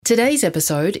Today's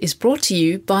episode is brought to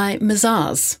you by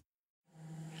Mazars.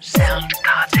 Sound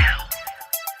Cartel.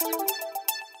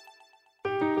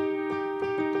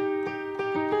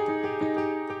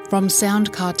 From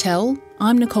Sound Cartel,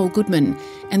 I'm Nicole Goodman,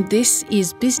 and this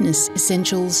is Business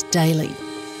Essentials Daily.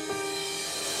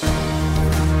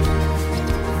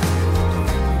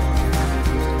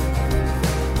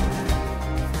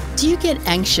 Do you get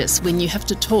anxious when you have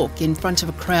to talk in front of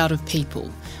a crowd of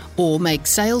people or make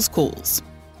sales calls?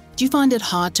 Do you find it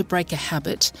hard to break a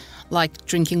habit, like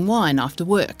drinking wine after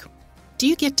work? Do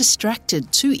you get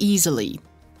distracted too easily?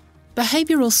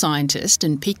 Behavioural scientist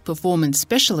and peak performance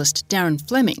specialist Darren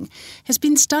Fleming has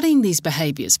been studying these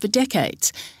behaviours for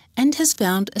decades and has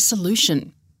found a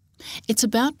solution. It's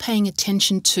about paying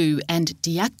attention to and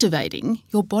deactivating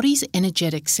your body's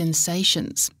energetic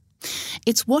sensations.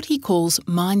 It's what he calls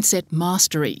mindset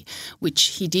mastery, which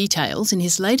he details in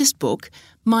his latest book,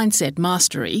 Mindset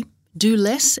Mastery: Do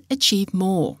Less, Achieve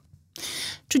More.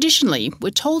 Traditionally, we're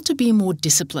told to be more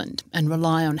disciplined and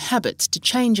rely on habits to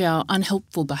change our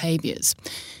unhelpful behaviours.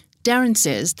 Darren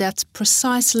says that's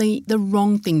precisely the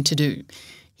wrong thing to do.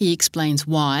 He explains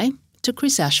why to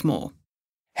Chris Ashmore.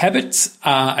 Habits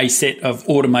are a set of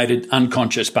automated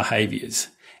unconscious behaviours,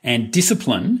 and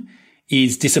discipline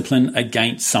is discipline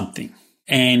against something.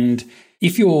 And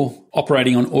if you're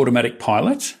operating on automatic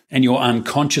pilot and you're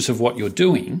unconscious of what you're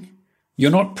doing, you're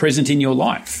not present in your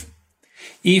life.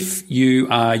 If you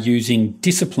are using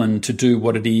discipline to do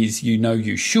what it is you know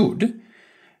you should,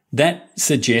 that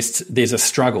suggests there's a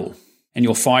struggle and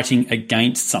you're fighting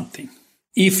against something.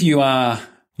 If you are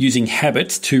using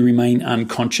habits to remain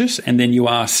unconscious and then you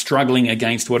are struggling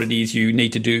against what it is you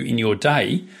need to do in your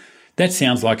day, that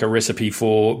sounds like a recipe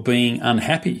for being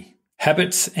unhappy.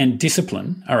 Habits and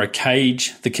discipline are a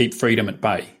cage that keep freedom at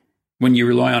bay. When you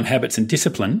rely on habits and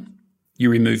discipline, you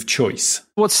remove choice.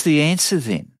 What's the answer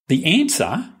then? The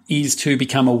answer is to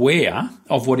become aware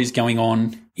of what is going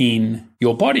on in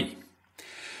your body.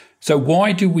 So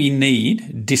why do we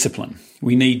need discipline?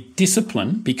 We need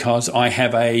discipline because I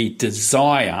have a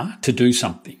desire to do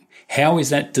something. How is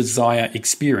that desire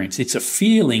experienced? It's a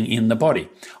feeling in the body.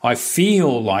 I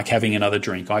feel like having another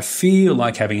drink. I feel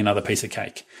like having another piece of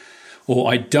cake.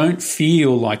 Or I don't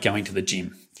feel like going to the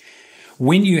gym.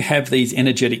 When you have these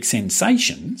energetic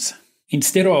sensations,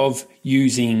 instead of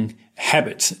using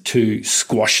habits to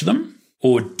squash them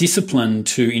or discipline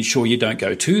to ensure you don't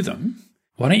go to them,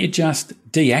 why don't you just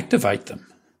deactivate them?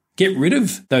 Get rid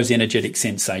of those energetic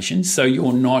sensations so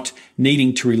you're not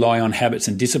needing to rely on habits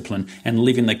and discipline and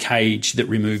live in the cage that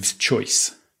removes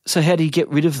choice. So how do you get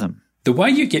rid of them? The way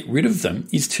you get rid of them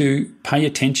is to pay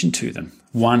attention to them.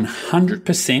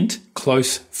 100%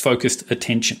 close, focused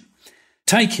attention.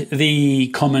 Take the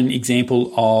common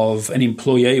example of an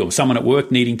employee or someone at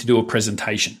work needing to do a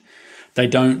presentation. They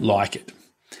don't like it.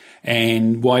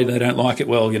 And why they don't like it?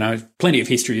 Well, plenty of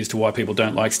history as to why people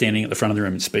don't like standing at the front of the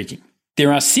room and speaking.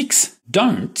 There are 6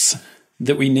 don'ts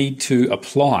that we need to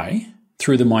apply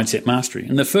through the mindset mastery.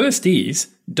 And the first is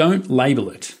don't label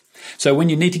it. So when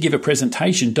you need to give a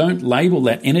presentation, don't label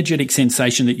that energetic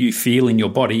sensation that you feel in your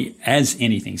body as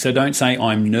anything. So don't say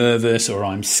I'm nervous or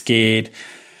I'm scared,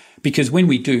 because when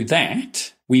we do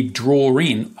that, we draw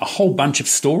in a whole bunch of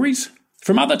stories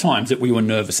from other times that we were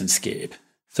nervous and scared.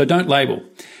 So don't label.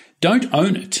 Don't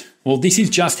own it. Well, this is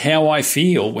just how I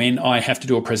feel when I have to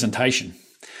do a presentation.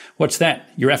 What's that?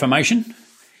 Your affirmation?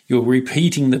 You're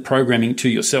repeating the programming to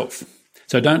yourself.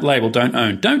 So don't label, don't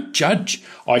own. Don't judge.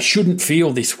 I shouldn't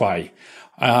feel this way.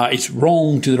 It's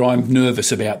wrong that I'm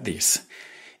nervous about this.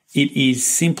 It is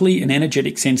simply an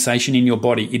energetic sensation in your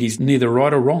body. It is neither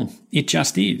right or wrong. It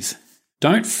just is.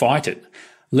 Don't fight it.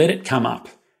 Let it come up.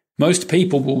 Most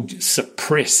people will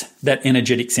suppress that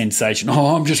energetic sensation.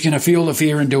 Oh, I'm just going to feel the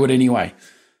fear and do it anyway.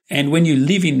 And when you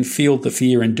live in feel the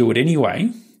fear and do it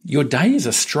anyway, your day is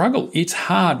a struggle. It's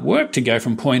hard work to go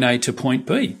from point A to point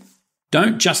B.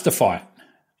 Don't justify it.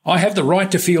 I have the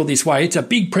right to feel this way. It's a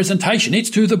big presentation. It's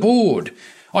to the board.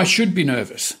 I should be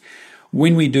nervous.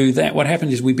 When we do that, what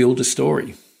happens is we build a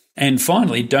story. And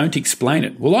finally, don't explain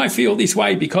it. Well, I feel this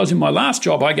way because in my last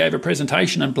job I gave a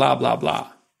presentation and blah, blah, blah.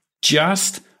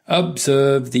 Just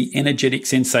observe the energetic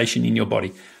sensation in your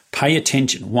body. Pay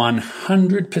attention,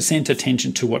 100%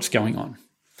 attention to what's going on.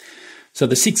 So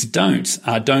the 6 don'ts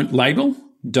are don't label,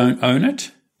 don't own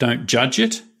it, don't judge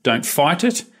it, don't fight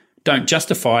it, don't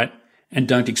justify it, and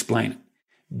don't explain it.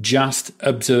 Just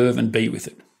observe and be with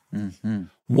it. Mm-hmm.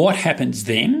 What happens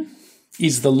then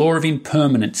is the law of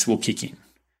impermanence will kick in.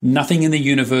 Nothing in the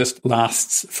universe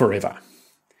lasts forever.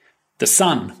 The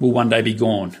sun will one day be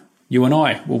gone. You and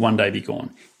I will one day be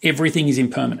gone. Everything is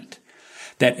impermanent.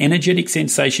 that energetic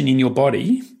sensation in your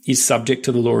body is subject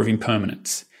to the law of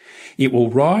impermanence. It will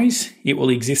rise, it will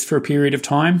exist for a period of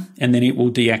time, and then it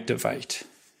will deactivate.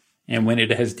 And when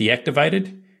it has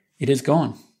deactivated, it is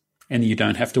gone, and you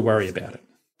don't have to worry about it.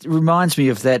 It reminds me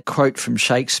of that quote from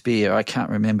Shakespeare. I can't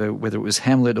remember whether it was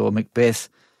Hamlet or Macbeth.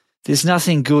 There's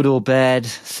nothing good or bad,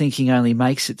 thinking only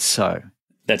makes it so.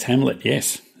 That's Hamlet,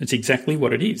 yes. It's exactly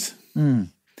what it is. Mm.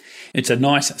 It's a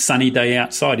nice sunny day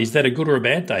outside. Is that a good or a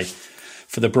bad day?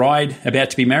 For the bride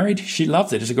about to be married, she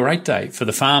loves it. It's a great day. For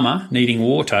the farmer needing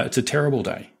water, it's a terrible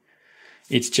day.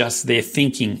 It's just they're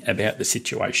thinking about the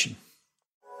situation.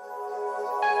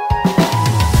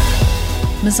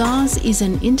 Mazars is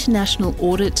an international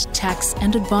audit, tax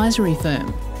and advisory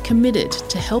firm committed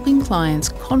to helping clients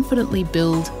confidently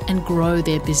build and grow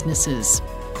their businesses.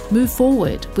 Move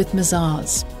forward with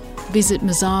Mazars. Visit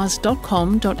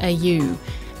mazars.com.au.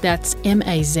 That's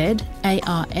mazars.com.au.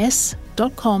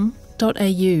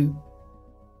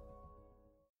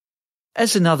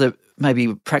 As another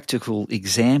maybe practical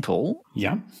example,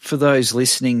 Yeah. for those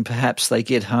listening, perhaps they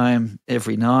get home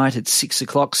every night at 6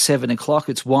 o'clock, 7 o'clock,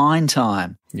 it's wine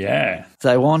time. Yeah.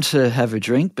 They want to have a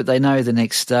drink, but they know the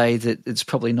next day that it's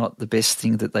probably not the best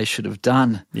thing that they should have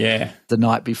done Yeah. the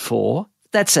night before.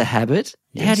 That's a habit.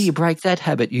 Yes. How do you break that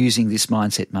habit using this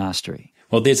mindset mastery?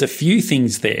 Well, there's a few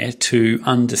things there to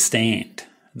understand.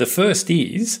 The first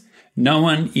is no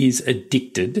one is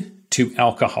addicted to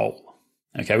alcohol.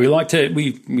 Okay, we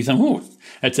say, oh,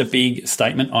 that's a big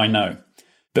statement, I know.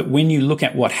 But when you look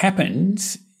at what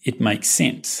happens, it makes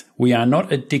sense. We are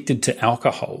not addicted to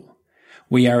alcohol.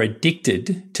 We are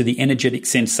addicted to the energetic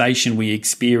sensation we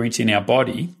experience in our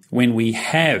body when we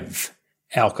have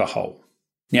alcohol.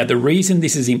 Now, the reason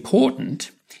this is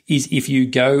important is if you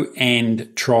go and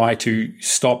try to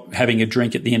stop having a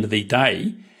drink at the end of the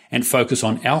day and focus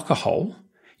on alcohol,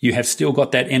 you have still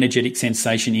got that energetic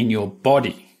sensation in your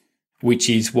body, which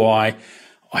is why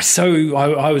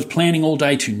I was planning all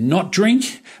day to not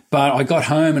drink, but I got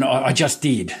home and I just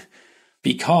did.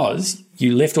 Because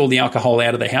you left all the alcohol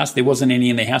out of the house. There wasn't any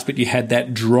in the house, but you had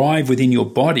that drive within your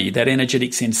body, that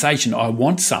energetic sensation, I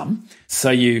want some.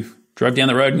 So you drove down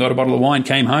the road and got a bottle of wine,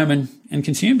 came home and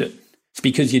consumed it. It's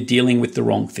because you're dealing with the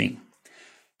wrong thing.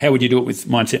 How would you do it with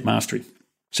Mindset Mastery?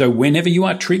 So whenever you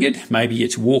are triggered, maybe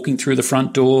it's walking through the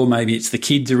front door, maybe it's the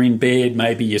kids are in bed,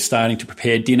 maybe you're starting to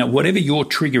prepare dinner, whatever your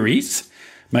trigger is,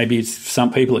 maybe it's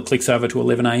some people it clicks over to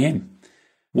 11 a.m.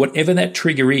 Whatever that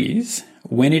trigger is,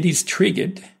 when it is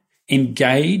triggered,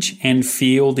 engage and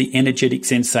feel the energetic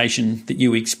sensation that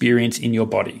you experience in your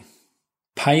body.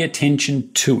 Pay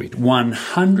attention to it,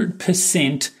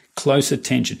 100% close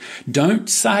attention. Don't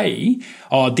say,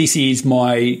 oh, this is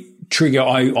my trigger,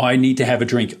 I need to have a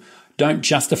drink. Don't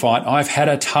justify it. I've had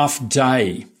a tough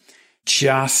day.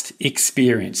 Just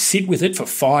experience. Sit with it for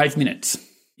 5 minutes.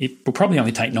 It will probably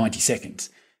only take 90 seconds,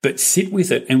 but sit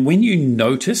with it. And when you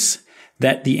notice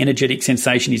that the energetic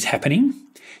sensation is happening,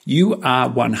 you are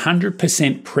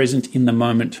 100% present in the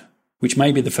moment, which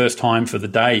may be the first time for the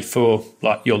day for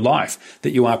like your life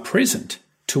that you are present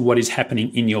to what is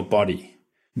happening in your body.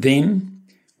 Then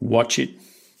watch it.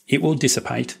 It will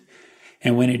dissipate.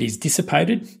 And when it is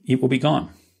dissipated, it will be gone.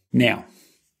 Now,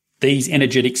 these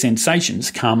energetic sensations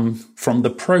come from the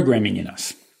programming in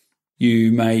us.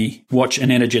 You may watch an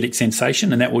energetic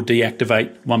sensation and that will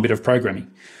deactivate one bit of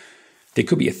programming. There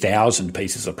could be 1,000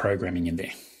 pieces of programming in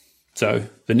there. So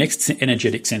the next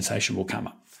energetic sensation will come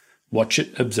up. Watch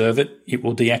it, observe it, it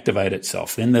will deactivate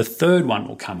itself. Then the third one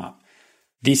will come up.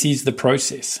 This is the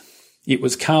process. It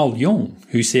was Carl Jung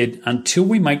who said, until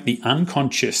we make the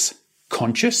unconscious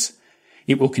conscious,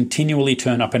 it will continually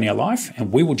turn up in our life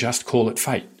and we will just call it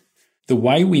fate. The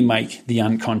way we make the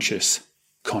unconscious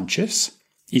conscious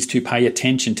is to pay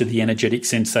attention to the energetic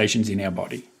sensations in our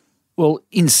body. Well,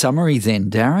 in summary then,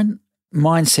 Darren,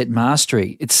 mindset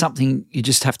mastery, it's something you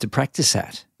just have to practice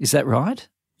at. Is that right?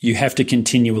 You have to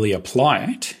continually apply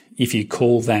it. If you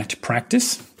call that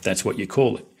practice, that's what you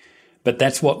call it. But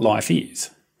that's what life is.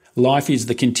 Life is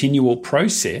the continual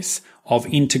process of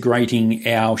integrating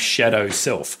our shadow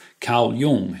self. Carl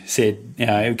Jung said,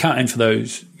 and for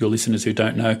those, your listeners who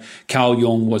don't know, Carl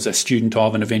Jung was a student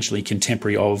of and eventually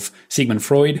contemporary of Sigmund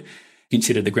Freud,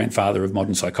 considered the grandfather of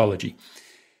modern psychology.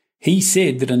 He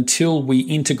said that until we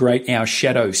integrate our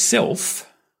shadow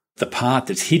self, the part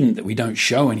that's hidden that we don't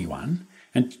show anyone,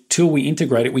 until we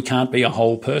integrate it, we can't be a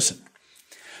whole person.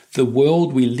 The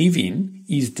world we live in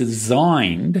is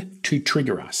designed to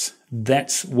trigger us.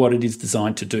 That's what it is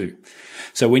designed to do.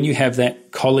 So when you have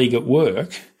that colleague at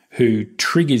work who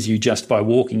triggers you just by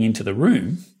walking into the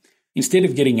room, instead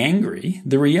of getting angry,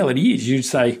 the reality is you'd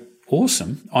say,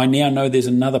 awesome. I now know there's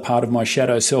another part of my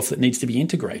shadow self that needs to be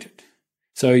integrated.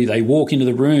 So they walk into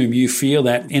the room, you feel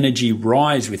that energy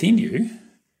rise within you,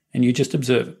 and you just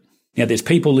observe it. Now, there's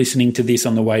people listening to this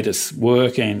on the way to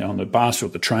work and on the bus or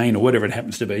the train or whatever it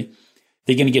happens to be.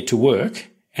 They're going to get to work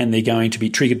and they're going to be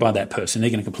triggered by that person. They're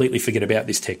going to completely forget about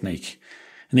this technique.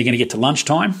 And they're going to get to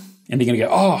lunchtime and they're going to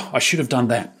go, oh, I should have done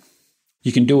that.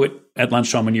 You can do it at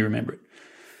lunchtime when you remember it.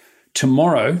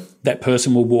 Tomorrow, that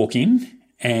person will walk in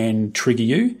and trigger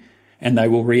you and they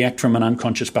will react from an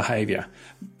unconscious behaviour.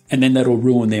 And then that'll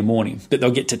ruin their morning. But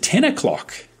they'll get to 10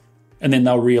 o'clock and then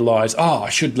they'll realise, oh, I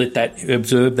should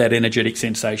observe that energetic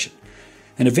sensation.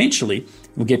 And eventually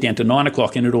we'll get down to 9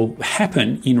 o'clock and it'll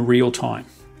happen in real time.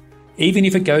 Even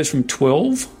if it goes from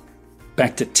 12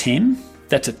 back to 10,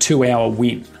 that's a 2-hour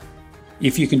win.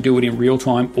 If you can do it in real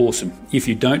time, awesome. If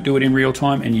you don't do it in real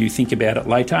time and you think about it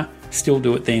later, still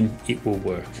do it then, it will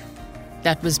work.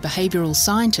 That was behavioural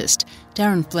scientist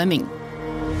Darren Fleming.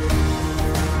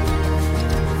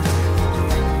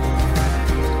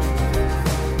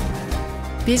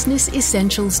 Business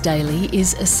Essentials Daily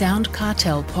is a Sound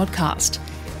Cartel podcast.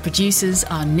 Producers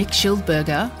are Nick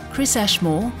Schildberger, Chris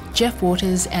Ashmore, Jeff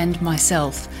Waters and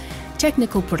myself.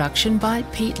 Technical production by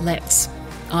Pete Letts.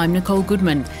 I'm Nicole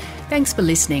Goodman. Thanks for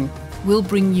listening. We'll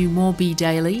bring you more Be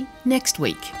Daily next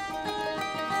week.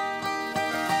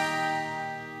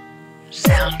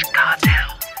 Sound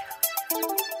Cartel.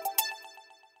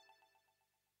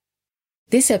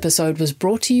 This episode was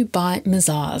brought to you by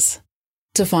Mazars.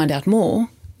 To find out more,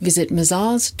 visit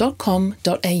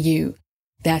mazars.com.au.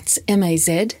 That's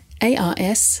mazars.com.au.